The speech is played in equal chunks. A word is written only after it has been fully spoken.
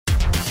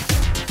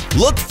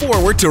Look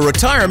forward to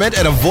retirement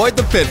and avoid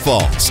the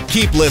pitfalls.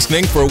 Keep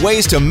listening for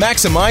ways to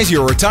maximize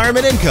your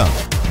retirement income.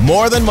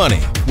 More Than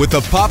Money with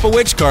the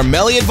Popowich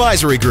Carmeli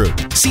Advisory Group,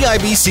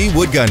 CIBC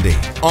Wood Gundy,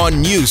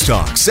 on News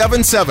Talk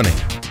 770.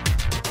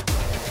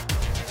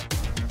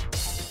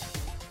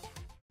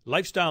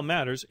 Lifestyle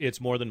matters.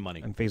 It's more than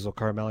money. I'm Faisal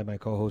Carmeli, my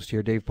co-host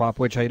here. Dave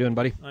Popowich, how you doing,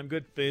 buddy? I'm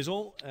good,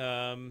 Faisal.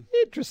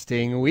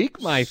 Interesting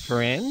week, my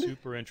friend.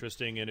 Super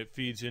interesting, and it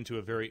feeds into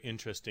a very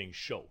interesting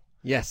show.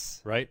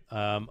 Yes. Right?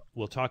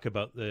 We'll talk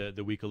about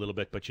the week a little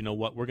bit, but you know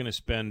what? We're going to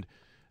spend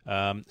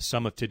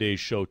some of today's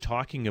show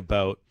talking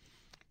about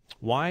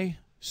why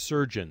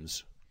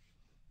surgeons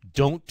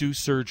don't do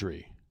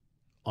surgery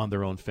on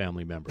their own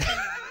family members.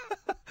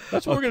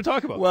 That's what we're going to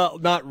talk about. Well,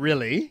 not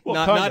really. Well,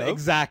 not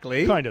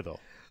exactly. Kind of, though.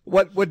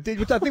 I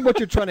think what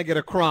you're trying to get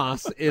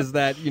across is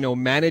that,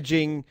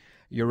 managing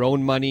your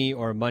own money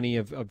or money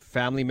of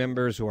family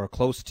members who are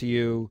close to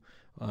you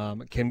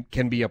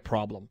can be a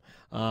problem.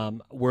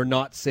 We're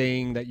not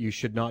saying that you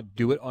should not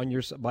do it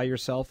by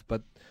yourself,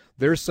 but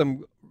there's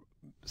some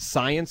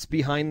science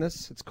behind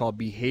this. It's called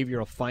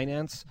behavioral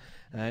finance,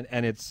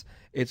 and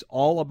it's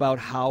all about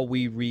how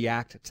we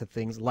react to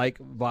things like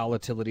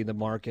volatility in the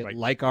market, right,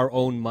 like our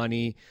own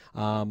money,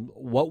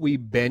 what we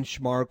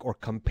benchmark or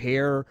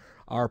compare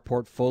our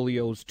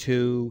portfolios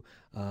to.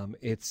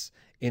 It's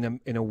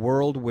in a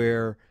world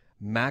where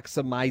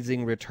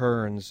maximizing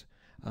returns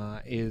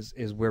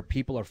is where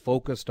people are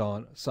focused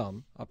on.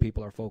 Some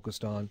people are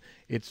focused on.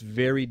 It's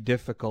very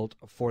difficult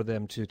for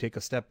them to take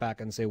a step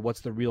back and say,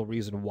 what's the real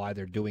reason why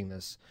they're doing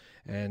this?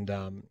 And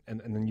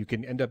then you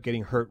can end up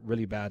getting hurt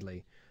really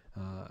badly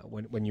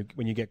when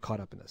you get caught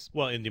up in this.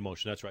 Well, in the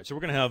emotion, that's right. So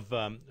we're going to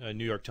have a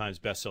New York Times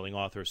bestselling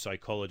author,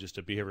 psychologist,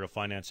 a behavioral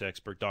finance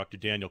expert, Dr.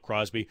 Daniel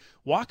Crosby,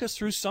 walk us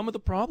through some of the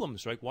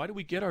problems, right? Why do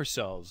we get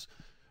ourselves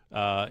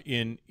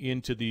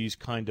into these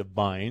kind of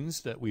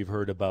binds that we've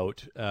heard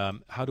about?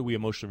 How do we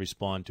emotionally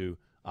respond to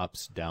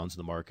ups, downs in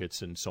the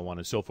markets, and so on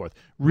and so forth?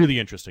 Really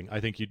interesting.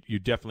 I think you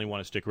definitely want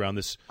to stick around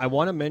this. I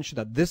want to mention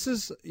that this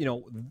is,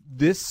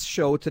 this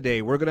show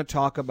today, we're going to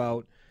talk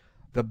about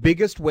the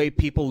biggest way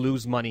people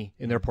lose money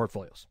in their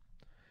portfolios.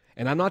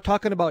 And I'm not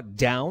talking about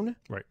down.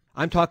 Right.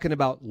 I'm talking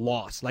about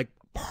loss, like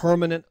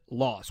permanent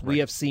loss. Right. We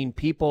have seen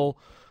people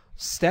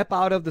step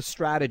out of the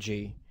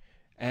strategy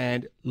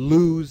and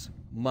lose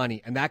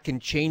money, and that can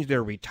change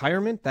their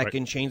retirement, that right,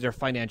 can change their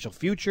financial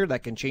future,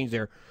 that can change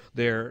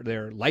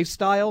their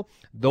lifestyle.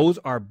 Those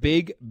are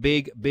big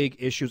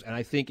issues, and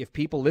I think if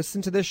people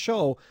listen to this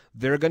show,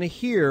 they're going to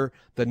hear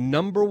the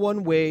number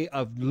one way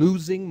of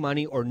losing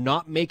money or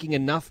not making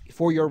enough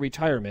for your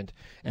retirement,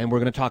 and we're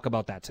going to talk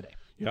about that today.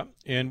 Yeah,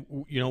 and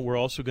we're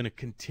also going to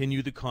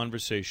continue the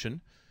conversation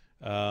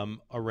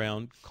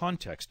around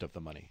context of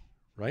the money,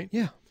 right?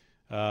 Yeah.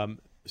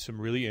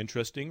 Some really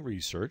interesting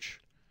research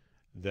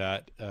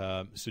that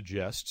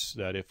suggests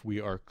that if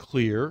we are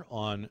clear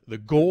on the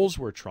goals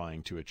we're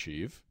trying to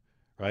achieve,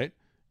 right,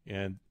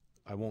 and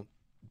I won't,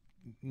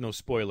 no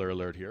spoiler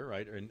alert here,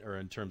 right, or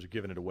in terms of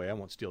giving it away, I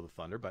won't steal the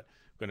thunder, but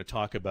I'm going to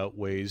talk about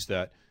ways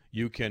that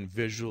you can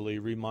visually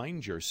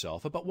remind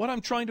yourself about what I'm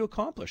trying to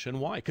accomplish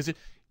and why, because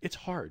it's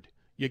hard.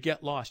 You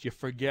get lost, you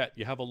forget,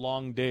 you have a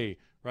long day,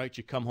 right,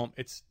 you come home,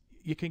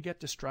 you can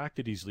get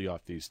distracted easily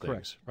off these things.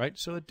 Correct. Right?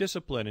 So a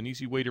discipline, an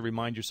easy way to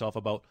remind yourself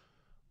about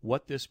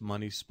what this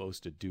money's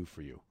supposed to do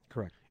for you.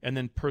 Correct. And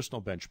then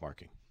personal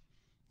benchmarking.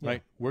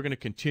 Right? Yeah. We're going to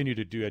continue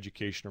to do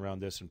education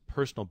around this and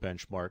personal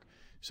benchmark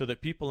so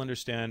that people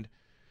understand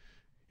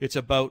it's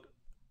about,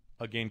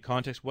 again,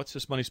 context. What's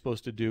this money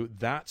supposed to do?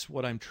 That's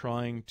what I'm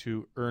trying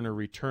to earn a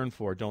return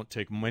for. Don't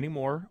take any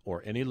more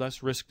or any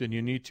less risk than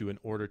you need to in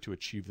order to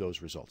achieve those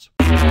results.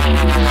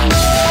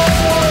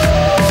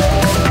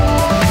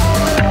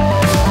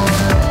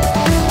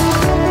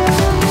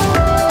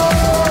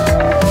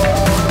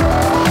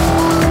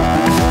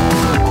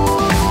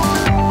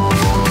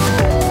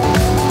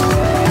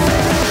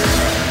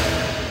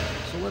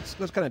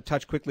 Let's kind of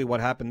touch quickly what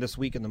happened this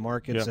week in the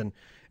markets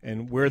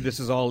and where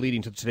this is all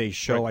leading to today's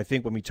show. Right. I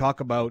think when we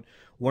talk about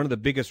one of the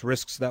biggest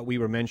risks that we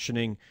were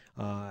mentioning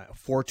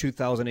for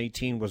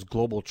 2018 was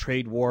global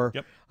trade war.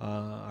 Yep.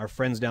 Our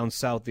friends down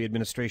south, the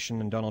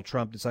administration and Donald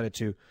Trump decided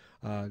to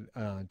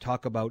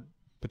talk about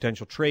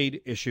potential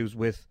trade issues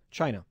with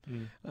China.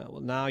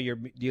 Well, now you're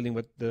dealing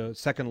with the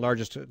second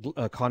largest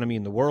economy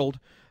in the world.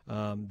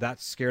 That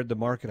scared the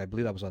market. I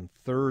believe that was on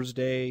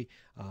Thursday.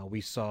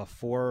 We saw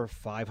 400 or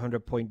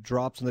 500 point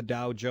drops in the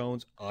Dow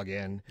Jones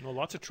again. Well,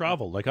 lots of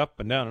travel, like up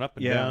and down and up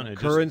and down. And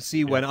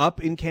currency went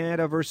up in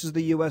Canada versus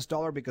the U.S.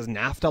 dollar because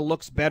NAFTA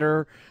looks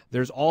better.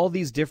 There's all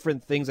these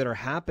different things that are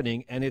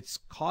happening, and it's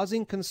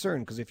causing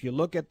concern because if you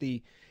look at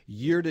the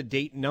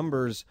year-to-date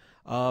numbers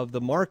of the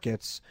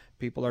markets,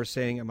 people are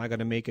saying, am I going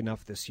to make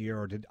enough this year,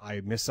 or did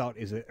I miss out?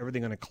 Is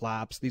everything going to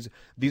collapse?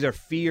 These are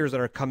fears that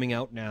are coming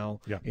out now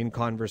in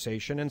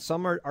conversation, and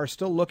some are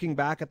still looking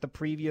back at the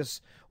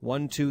previous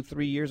 1, 2,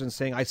 3 years and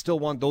saying, I still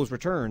want those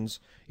returns,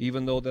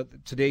 even though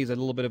that today is a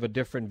little bit of a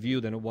different view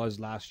than it was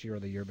last year or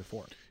the year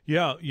before.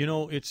 Yeah,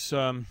 it's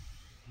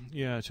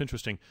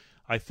interesting.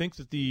 I think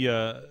that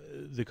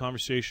the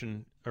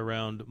conversation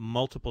around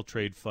multiple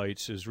trade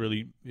fights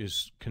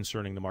is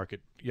concerning the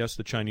market. Yes,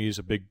 the Chinese,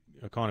 a big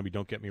economy,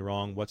 don't get me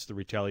wrong. What's the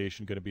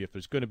retaliation going to be, if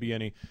there's going to be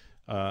any,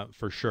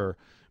 for sure.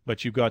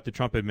 But you've got the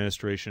Trump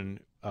administration,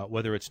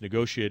 whether it's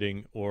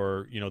negotiating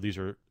or, these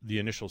are the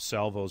initial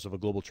salvos of a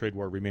global trade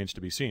war, remains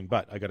to be seen.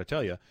 But I got to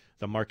tell you,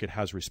 the market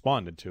has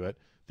responded to it.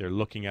 They're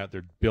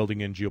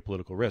building in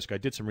geopolitical risk. I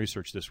did some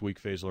research this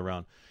week, Faisal,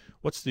 around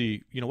what's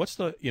the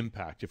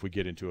impact if we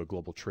get into a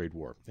global trade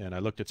war. And I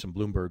looked at some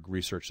Bloomberg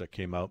research that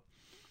came out,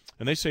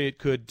 and they say it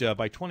could,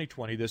 by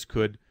 2020, this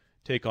could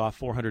take off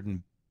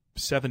 $470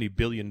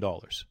 billion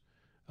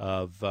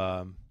of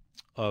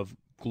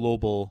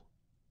global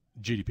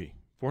GDP.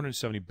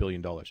 $470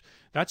 billion.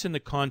 That's in the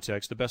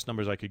context, the best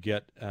numbers I could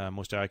get,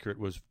 most accurate,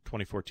 was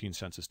 2014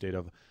 census data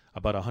of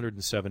about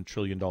 $107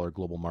 trillion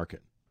global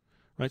market.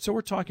 Right? So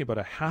we're talking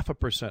about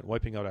 0.5%,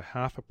 wiping out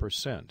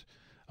 0.5%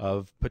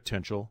 of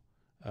potential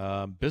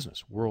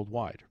business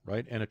worldwide,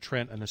 right? And a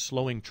trend, and a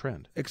slowing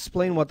trend.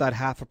 Explain what that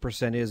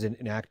 0.5% is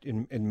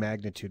in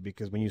magnitude,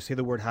 because when you say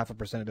the word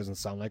 0.5%, it doesn't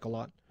sound like a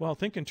lot. Well,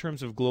 think in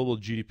terms of global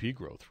GDP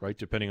growth, right?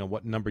 Depending on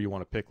what number you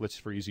want to pick. Let's,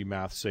 for easy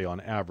math, say on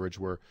average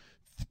we're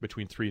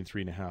between 3 and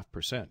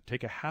 3.5%.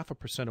 Take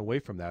 0.5% away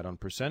from that on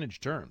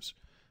percentage terms.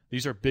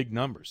 These are big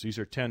numbers. These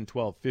are 10,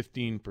 12,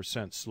 15%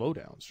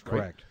 slowdowns, right?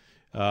 Correct.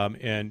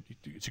 And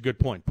it's a good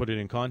point. Put it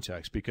in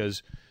context,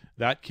 because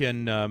that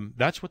can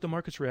that's what the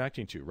market's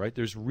reacting to, right?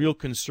 There's real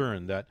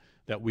concern that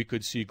we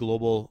could see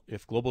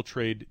if global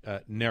trade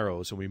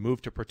narrows and we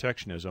move to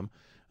protectionism,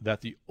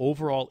 that the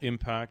overall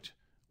impact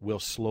will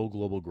slow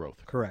global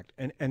growth. Correct.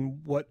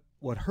 And what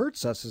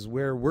hurts us is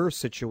where we're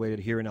situated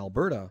here in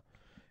Alberta,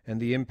 and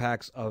the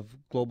impacts of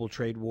global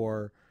trade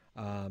war,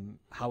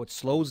 how it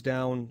slows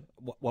down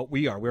what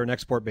we are. We're an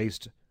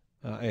export-based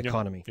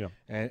economy,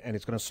 and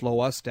it's going to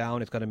slow us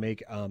down. It's going to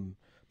make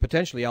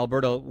potentially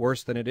Alberta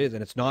worse than it is,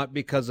 and it's not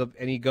because of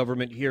any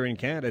government here in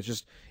Canada. It's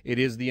just it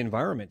is the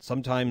environment.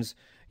 Sometimes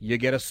you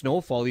get a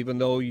snowfall even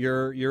though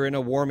you're in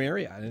a warm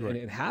area, and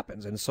it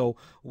happens. And so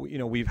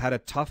we've had a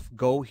tough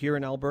go here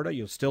in Alberta.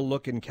 You still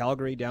look in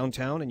Calgary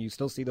downtown, and you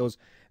still see those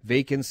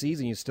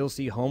vacancies, and you still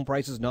see home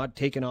prices not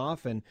taking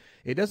off, and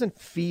it doesn't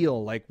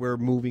feel like we're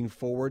moving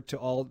forward to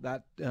all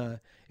that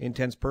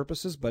intents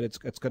purposes, but it's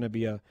going to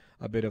be a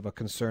bit of a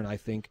concern, I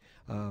think.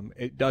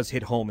 It does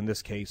hit home in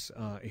this case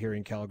here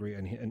in Calgary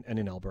and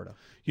in Alberta.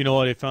 You know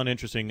what I found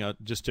interesting,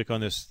 just stick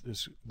on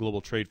this global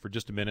trade for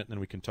just a minute, and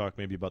then we can talk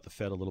maybe about the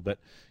Fed a little bit,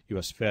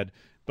 U.S. Fed.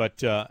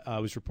 But I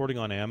was reporting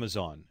on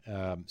Amazon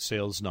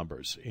sales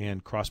numbers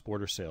and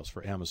cross-border sales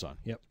for Amazon.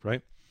 Yep.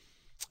 Right?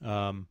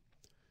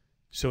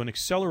 So an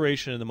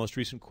acceleration in the most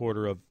recent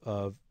quarter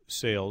of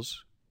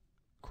sales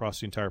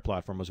across the entire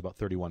platform was about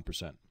 31%.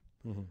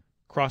 Mm-hmm.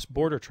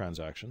 Cross-border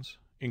transactions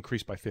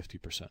increased by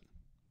 50%.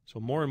 So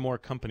more and more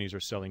companies are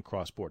selling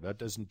cross-border. That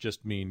doesn't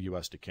just mean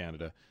U.S. to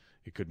Canada.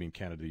 It could mean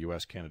Canada to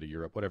U.S., Canada to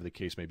Europe, whatever the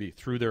case may be,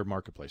 through their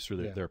marketplace,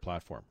 through their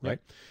platform, right?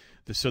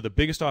 So the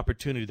biggest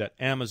opportunity that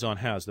Amazon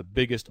has, the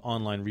biggest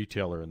online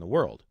retailer in the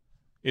world,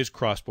 is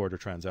cross-border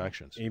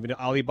transactions. Even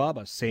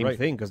Alibaba, same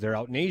thing, because they're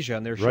out in Asia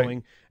and they're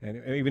showing,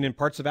 and even in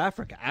parts of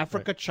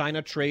Africa.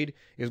 China trade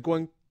is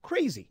going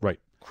crazy.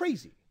 Right.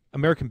 Crazy.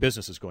 American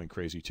business is going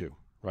crazy too,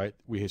 right?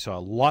 We saw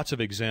lots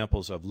of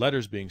examples of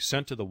letters being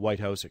sent to the White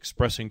House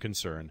expressing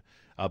concern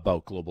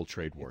about global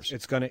trade wars.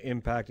 It's going to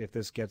impact if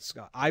this gets,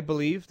 I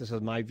believe, this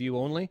is my view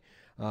only,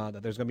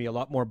 that there's going to be a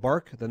lot more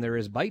bark than there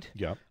is bite.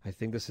 Yeah. I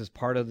think this is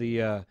part of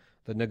the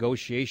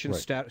negotiation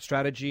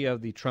strategy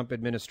of the Trump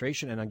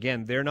administration. And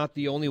again, they're not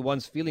the only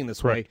ones feeling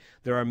this way.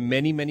 There are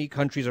many, many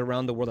countries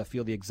around the world that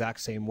feel the exact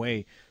same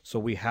way. So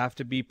we have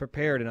to be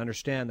prepared and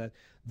understand that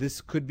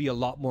this could be a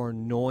lot more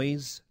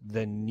noise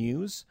than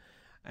news,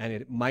 and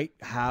it might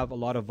have a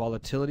lot of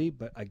volatility.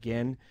 But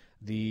again,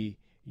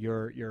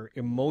 your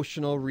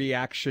emotional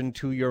reaction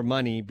to your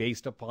money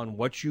based upon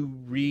what you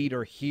read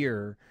or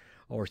hear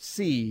or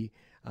see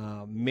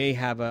may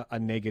have a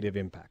negative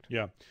impact.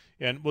 Yeah.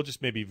 And we'll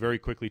just maybe very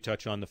quickly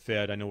touch on the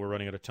Fed. I know we're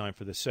running out of time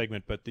for this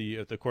segment, but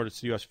the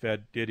U.S.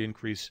 Fed did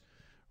increase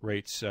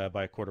rates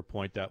by a quarter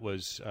point. That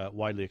was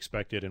widely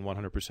expected and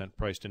 100%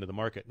 priced into the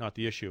market. Not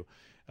the issue.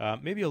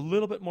 Maybe a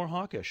little bit more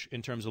hawkish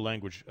in terms of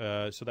language.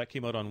 So that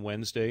came out on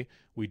Wednesday.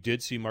 We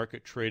did see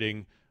market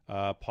trading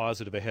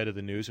positive ahead of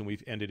the news, and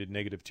we've ended in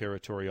negative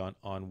territory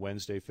on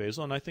Wednesday,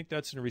 Faisal. And I think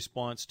that's in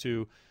response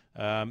to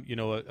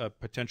a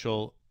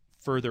potential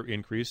further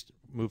increase,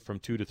 move from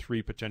 2 to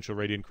 3 potential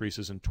rate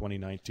increases in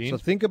 2019. So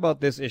think about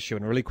this issue,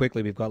 and really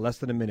quickly, we've got less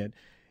than a minute.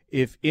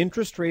 If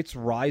interest rates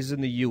rise in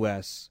the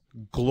U.S.,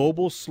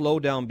 global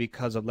slowdown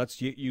because of,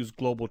 let's use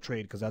global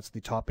trade because that's the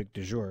topic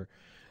du jour,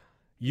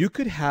 you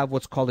could have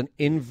what's called an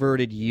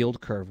inverted yield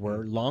curve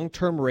where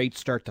long-term rates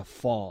start to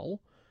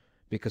fall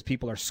because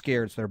people are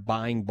scared, so they're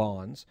buying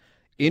bonds.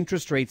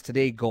 Interest rates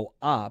today go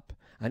up.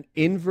 An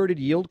inverted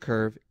yield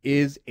curve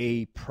is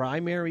a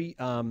primary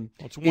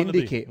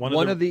indicator,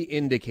 one of the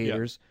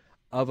indicators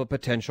of a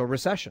potential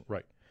recession.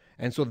 Right.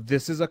 And so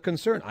this is a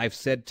concern. I've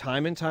said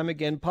time and time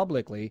again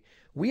publicly,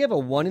 we have a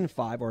 1 in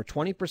 5 or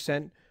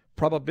 20%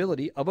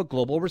 probability of a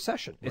global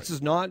recession. Right. This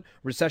is not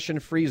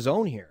recession-free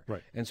zone here.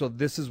 Right. And so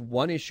this is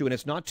one issue, and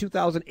it's not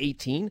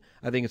 2018.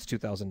 I think it's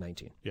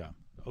 2019. Yeah.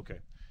 Okay.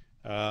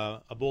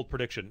 A bold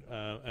prediction,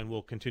 and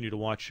we'll continue to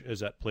watch as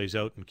that plays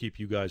out and keep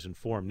you guys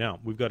informed. Now,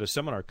 we've got a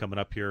seminar coming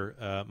up here,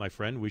 my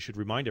friend. We should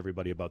remind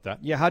everybody about that.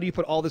 Yeah, how do you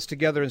put all this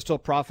together and still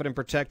profit and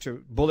protect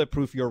to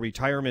bulletproof your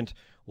retirement?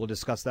 We'll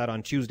discuss that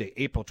on Tuesday,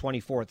 April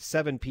 24th,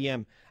 7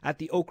 p.m. at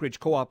the Oak Ridge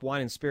Co-op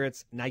Wine and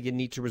Spirits. Now you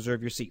need to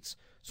reserve your seats.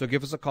 So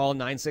give us a call,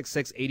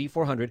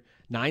 966-8400,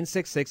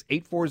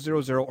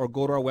 966-8400, or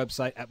go to our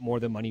website at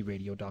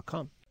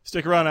morethanmoneyradio.com.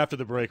 Stick around after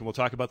the break, and we'll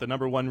talk about the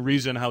number one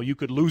reason how you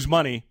could lose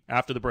money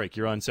after the break.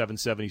 You're on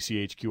 770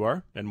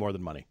 CHQR and More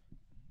Than Money.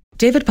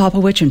 David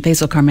Popowich and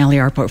Faisal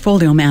Karmali are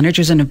portfolio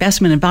managers and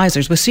investment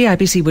advisors with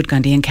CIBC Wood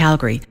Gundy in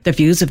Calgary. The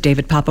views of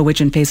David Popowich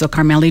and Faisal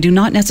Karmali do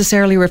not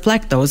necessarily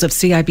reflect those of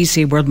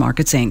CIBC World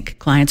Markets Inc.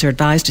 Clients are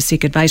advised to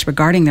seek advice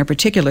regarding their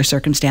particular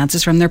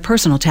circumstances from their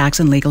personal tax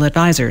and legal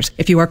advisors.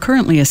 If you are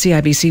currently a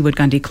CIBC Wood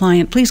Gundy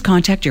client, please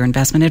contact your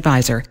investment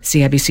advisor.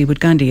 CIBC Wood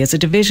Gundy is a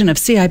division of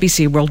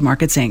CIBC World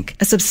Markets Inc.,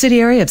 a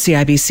subsidiary of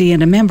CIBC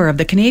and a member of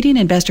the Canadian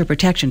Investor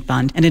Protection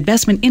Fund and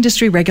Investment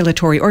Industry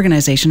Regulatory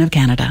Organization of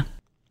Canada.